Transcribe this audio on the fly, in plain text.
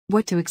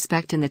What to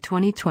expect in the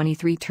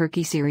 2023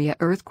 Turkey-Syria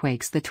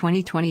earthquakes. The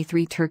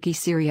 2023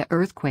 Turkey-Syria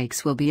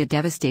earthquakes will be a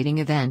devastating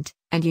event,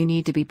 and you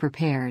need to be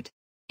prepared.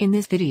 In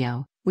this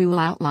video, we will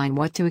outline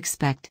what to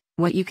expect,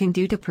 what you can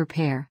do to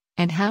prepare,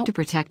 and how to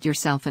protect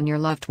yourself and your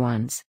loved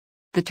ones.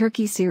 The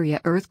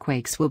Turkey-Syria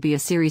earthquakes will be a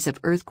series of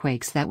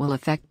earthquakes that will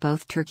affect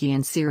both Turkey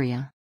and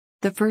Syria.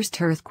 The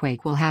first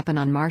earthquake will happen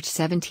on March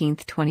 17,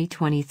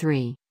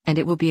 2023, and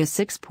it will be a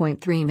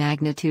 6.3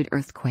 magnitude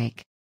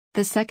earthquake.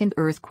 The second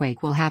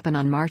earthquake will happen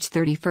on March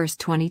 31,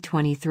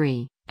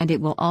 2023, and it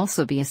will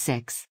also be a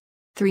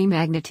 6.3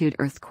 magnitude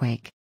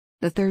earthquake.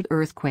 The third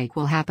earthquake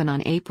will happen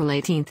on April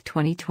 18,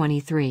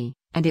 2023,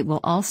 and it will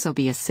also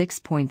be a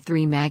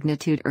 6.3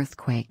 magnitude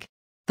earthquake.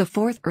 The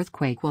fourth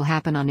earthquake will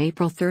happen on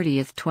April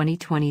 30,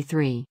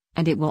 2023,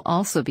 and it will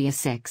also be a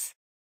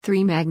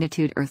 6.3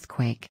 magnitude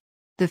earthquake.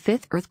 The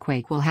fifth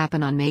earthquake will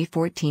happen on May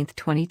 14,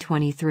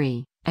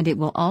 2023, and it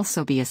will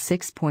also be a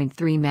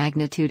 6.3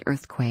 magnitude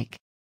earthquake.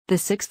 The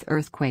sixth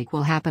earthquake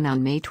will happen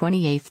on May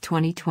 28,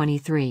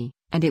 2023,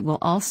 and it will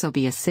also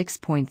be a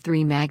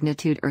 6.3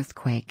 magnitude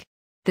earthquake.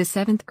 The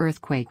seventh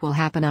earthquake will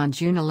happen on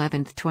June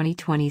 11,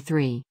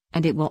 2023,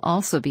 and it will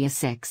also be a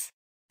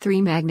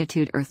 6.3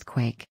 magnitude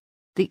earthquake.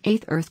 The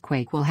eighth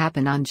earthquake will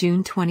happen on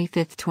June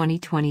 25,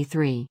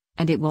 2023,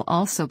 and it will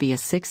also be a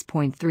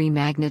 6.3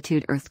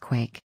 magnitude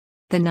earthquake.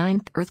 The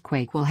ninth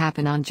earthquake will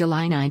happen on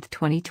July 9,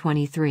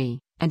 2023,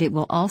 and it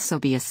will also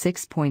be a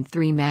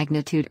 6.3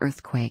 magnitude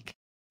earthquake.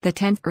 The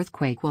 10th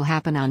earthquake will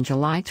happen on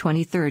July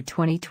 23,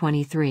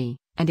 2023,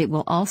 and it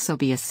will also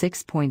be a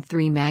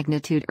 6.3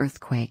 magnitude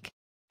earthquake.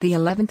 The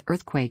 11th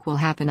earthquake will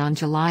happen on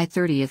July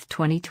 30,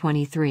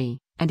 2023,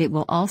 and it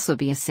will also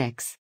be a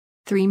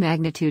 6.3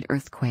 magnitude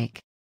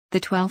earthquake.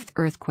 The 12th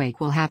earthquake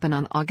will happen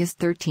on August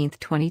 13,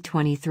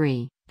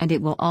 2023, and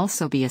it will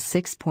also be a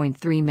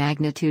 6.3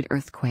 magnitude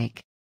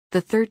earthquake.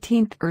 The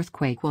 13th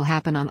earthquake will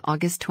happen on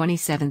August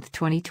 27,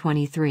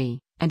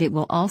 2023, and it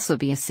will also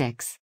be a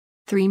 6.3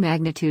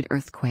 magnitude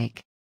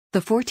earthquake.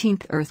 The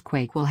 14th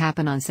earthquake will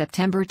happen on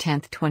September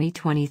 10,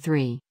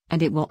 2023,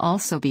 and it will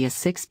also be a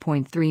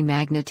 6.3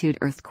 magnitude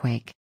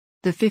earthquake.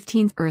 The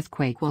 15th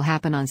earthquake will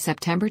happen on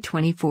September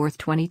 24,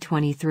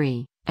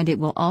 2023, and it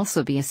will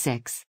also be a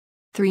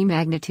 6.3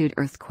 magnitude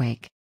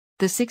earthquake.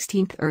 The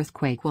 16th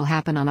earthquake will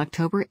happen on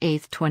October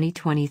 8,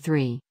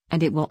 2023,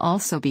 and it will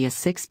also be a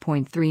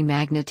 6.3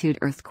 magnitude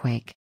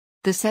earthquake.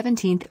 The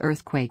 17th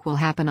earthquake will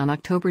happen on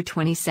October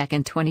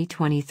 22,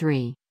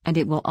 2023, and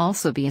it will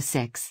also be a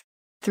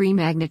 6.3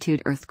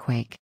 magnitude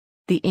earthquake.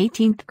 The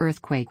 18th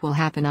earthquake will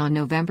happen on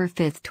November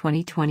 5,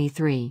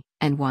 2023,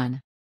 and 1.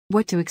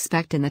 What to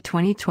expect in the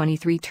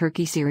 2023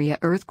 Turkey-Syria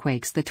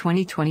earthquakes. The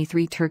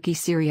 2023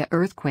 Turkey-Syria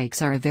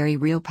earthquakes are a very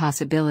real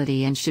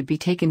possibility and should be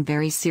taken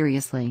very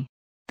seriously.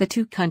 The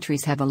two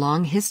countries have a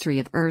long history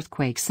of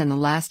earthquakes, and the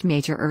last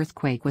major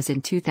earthquake was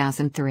in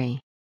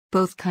 2003.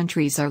 Both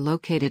countries are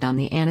located on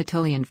the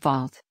Anatolian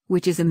Fault,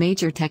 which is a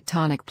major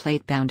tectonic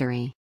plate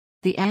boundary.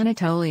 The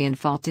Anatolian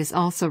Fault is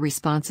also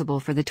responsible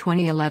for the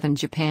 2011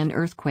 Japan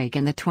earthquake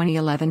and the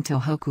 2011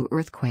 Tohoku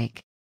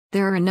earthquake.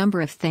 There are a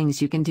number of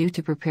things you can do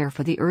to prepare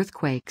for the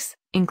earthquakes,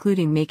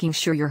 including making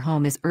sure your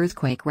home is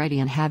earthquake ready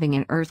and having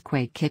an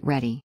earthquake kit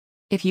ready.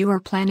 If you are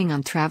planning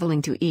on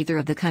traveling to either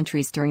of the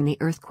countries during the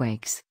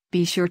earthquakes,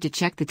 be sure to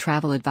check the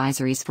travel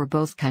advisories for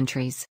both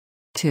countries.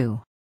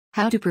 2.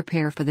 How to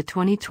prepare for the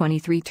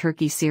 2023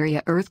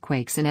 Turkey-Syria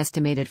earthquakes. An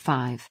estimated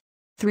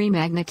 5.3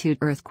 magnitude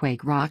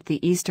earthquake rocked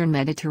the eastern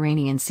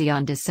Mediterranean Sea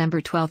on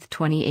December 12,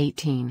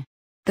 2018.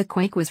 The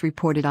quake was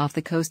reported off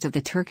the coast of the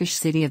Turkish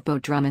city of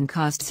Bodrum and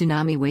caused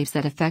tsunami waves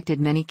that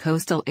affected many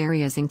coastal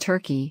areas in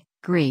Turkey,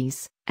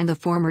 Greece, and the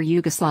former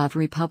Yugoslav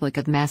Republic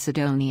of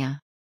Macedonia.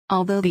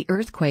 Although the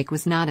earthquake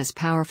was not as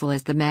powerful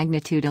as the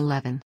magnitude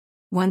 11.1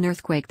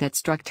 earthquake that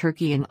struck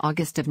Turkey in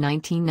August of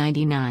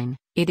 1999,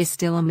 it is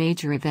still a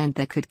major event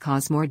that could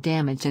cause more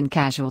damage and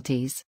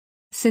casualties.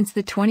 Since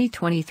the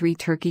 2023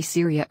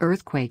 Turkey-Syria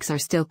earthquakes are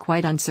still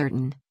quite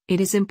uncertain,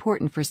 it is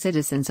important for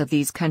citizens of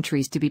these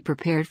countries to be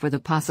prepared for the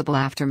possible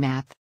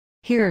aftermath.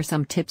 Here are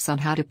some tips on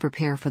how to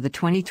prepare for the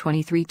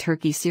 2023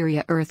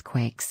 Turkey-Syria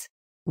earthquakes.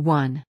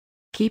 1.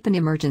 Keep an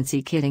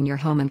emergency kit in your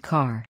home and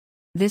car.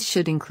 This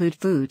should include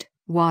food,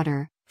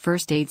 water,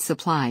 first aid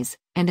supplies,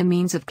 and a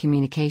means of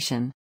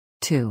communication.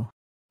 2.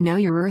 Know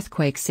your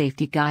earthquake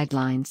safety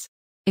guidelines.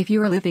 If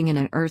you are living in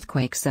an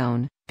earthquake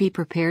zone, be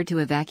prepared to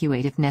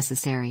evacuate if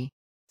necessary.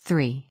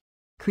 3.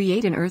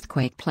 Create an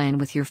earthquake plan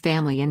with your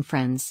family and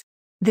friends.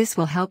 This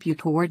will help you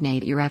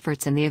coordinate your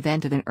efforts in the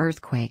event of an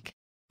earthquake.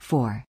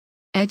 4.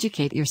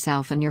 Educate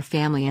yourself and your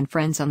family and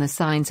friends on the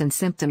signs and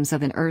symptoms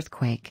of an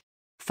earthquake.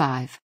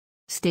 5.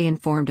 Stay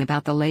informed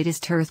about the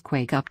latest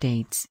earthquake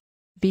updates.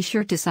 Be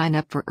sure to sign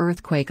up for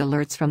earthquake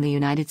alerts from the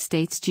United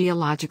States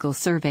Geological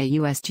Survey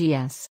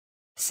 (USGS).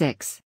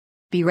 6.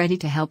 Be ready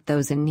to help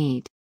those in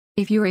need.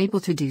 If you're able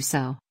to do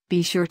so,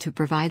 be sure to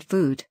provide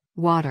food,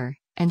 water,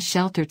 and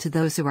shelter to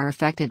those who are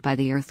affected by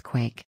the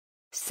earthquake.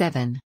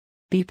 7.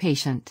 Be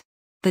patient.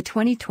 The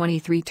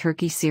 2023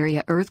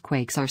 Turkey-Syria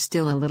earthquakes are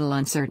still a little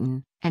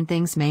uncertain, and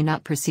things may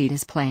not proceed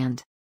as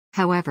planned.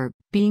 However,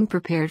 being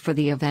prepared for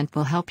the event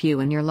will help you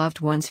and your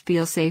loved ones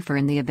feel safer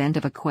in the event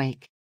of a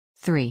quake.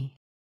 3.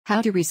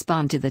 How to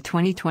respond to the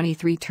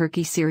 2023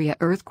 Turkey-Syria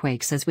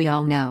earthquakes. As we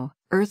all know,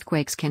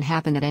 earthquakes can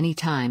happen at any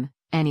time,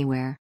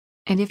 anywhere.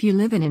 And if you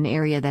live in an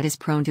area that is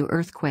prone to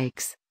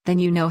earthquakes, then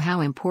you know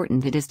how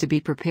important it is to be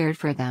prepared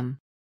for them.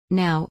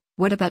 Now,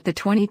 what about the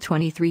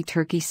 2023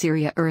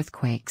 Turkey-Syria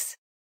earthquakes?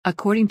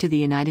 According to the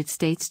United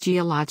States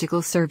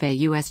Geological Survey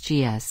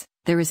 (USGS),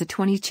 there is a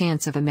 20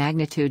 chance of a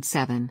magnitude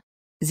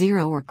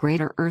 7.0 or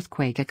greater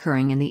earthquake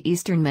occurring in the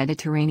eastern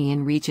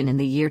Mediterranean region in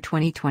the year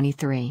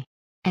 2023.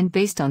 And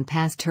based on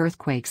past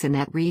earthquakes in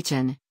that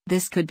region,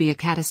 this could be a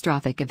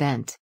catastrophic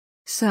event.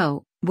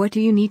 So, what do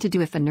you need to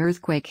do if an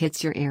earthquake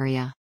hits your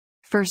area?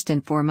 First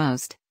and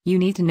foremost, you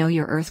need to know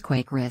your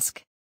earthquake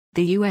risk.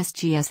 The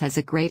USGS has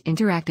a great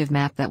interactive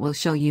map that will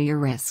show you your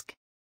risk.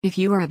 If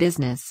you are a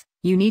business,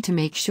 you need to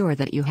make sure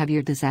that you have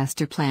your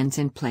disaster plans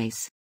in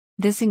place.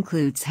 This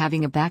includes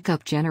having a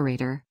backup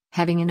generator,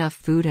 having enough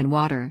food and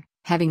water,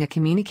 having a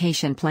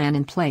communication plan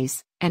in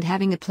place, and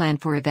having a plan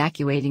for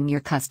evacuating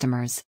your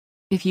customers.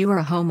 If you are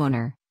a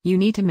homeowner, you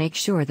need to make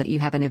sure that you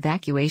have an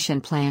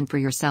evacuation plan for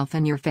yourself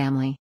and your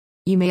family.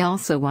 You may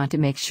also want to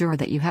make sure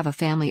that you have a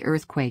family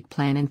earthquake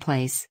plan in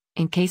place,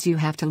 in case you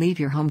have to leave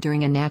your home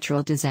during a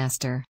natural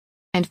disaster.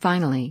 And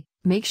finally,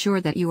 make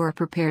sure that you are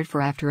prepared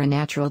for after a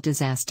natural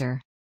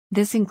disaster.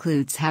 This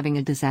includes having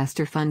a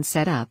disaster fund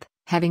set up,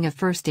 having a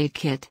first aid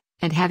kit,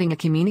 and having a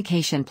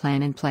communication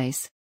plan in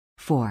place.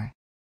 4.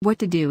 What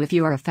to do if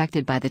you are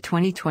affected by the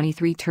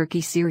 2023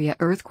 Turkey-Syria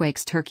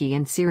earthquakes. Turkey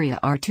and Syria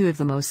are two of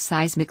the most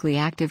seismically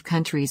active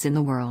countries in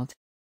the world.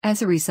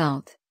 As a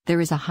result,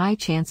 there is a high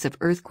chance of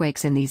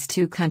earthquakes in these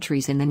two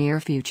countries in the near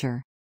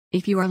future.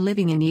 If you are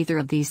living in either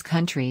of these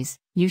countries,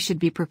 you should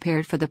be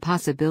prepared for the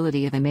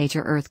possibility of a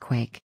major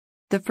earthquake.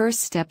 The first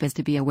step is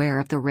to be aware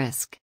of the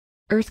risk.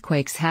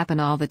 Earthquakes happen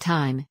all the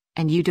time,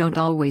 and you don't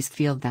always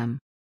feel them.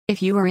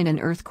 If you are in an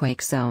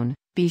earthquake zone,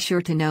 be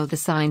sure to know the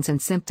signs and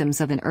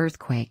symptoms of an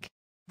earthquake.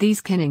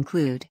 These can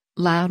include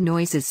loud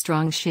noises,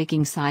 strong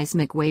shaking,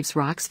 seismic waves,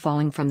 rocks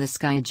falling from the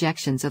sky,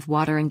 ejections of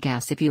water and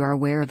gas. If you are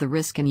aware of the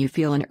risk and you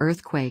feel an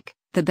earthquake,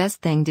 the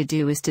best thing to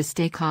do is to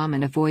stay calm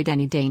and avoid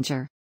any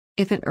danger.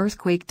 If an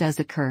earthquake does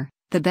occur,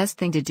 the best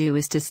thing to do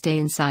is to stay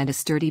inside a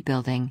sturdy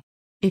building.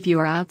 If you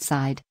are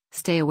outside,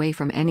 stay away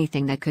from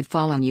anything that could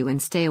fall on you and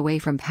stay away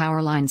from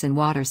power lines and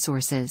water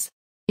sources.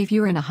 If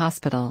you are in a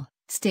hospital,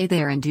 stay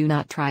there and do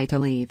not try to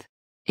leave.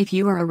 If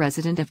you are a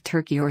resident of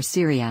Turkey or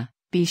Syria,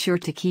 be sure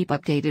to keep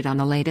updated on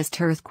the latest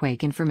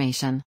earthquake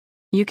information.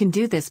 You can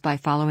do this by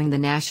following the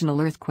National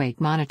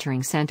Earthquake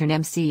Monitoring Center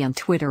 (NEMC) on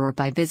Twitter or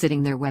by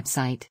visiting their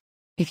website.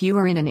 If you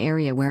are in an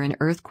area where an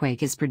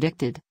earthquake is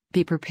predicted,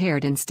 be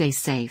prepared and stay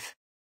safe.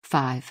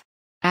 5.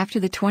 After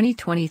the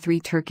 2023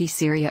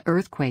 Turkey-Syria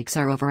earthquakes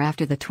are over.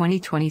 After the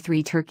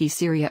 2023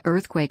 Turkey-Syria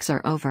earthquakes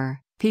are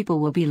over, people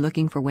will be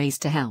looking for ways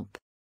to help.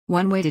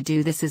 One way to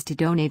do this is to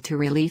donate to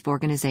relief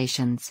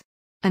organizations.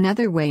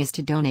 Another way is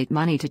to donate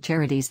money to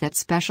charities that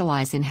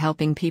specialize in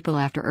helping people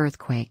after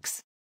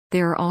earthquakes.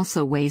 There are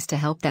also ways to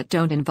help that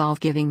don't involve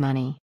giving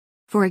money.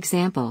 For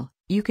example,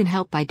 you can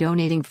help by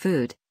donating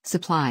food,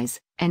 supplies,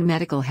 and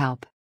medical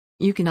help.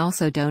 You can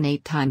also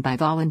donate time by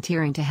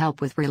volunteering to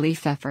help with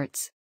relief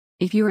efforts.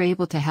 If you are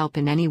able to help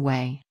in any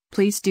way,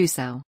 please do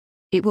so.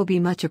 It will be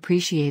much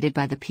appreciated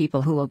by the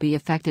people who will be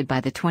affected by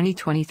the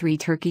 2023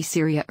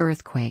 Turkey-Syria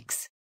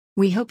earthquakes.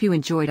 We hope you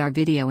enjoyed our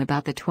video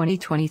about the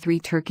 2023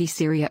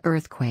 Turkey-Syria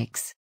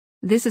earthquakes.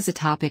 This is a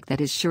topic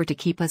that is sure to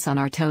keep us on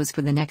our toes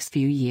for the next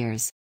few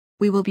years.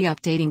 We will be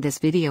updating this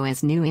video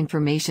as new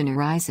information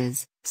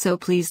arises, so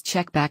please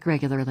check back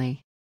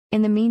regularly.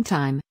 In the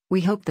meantime,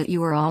 we hope that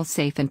you are all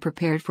safe and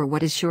prepared for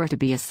what is sure to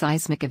be a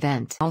seismic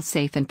event. All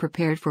safe and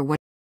prepared for what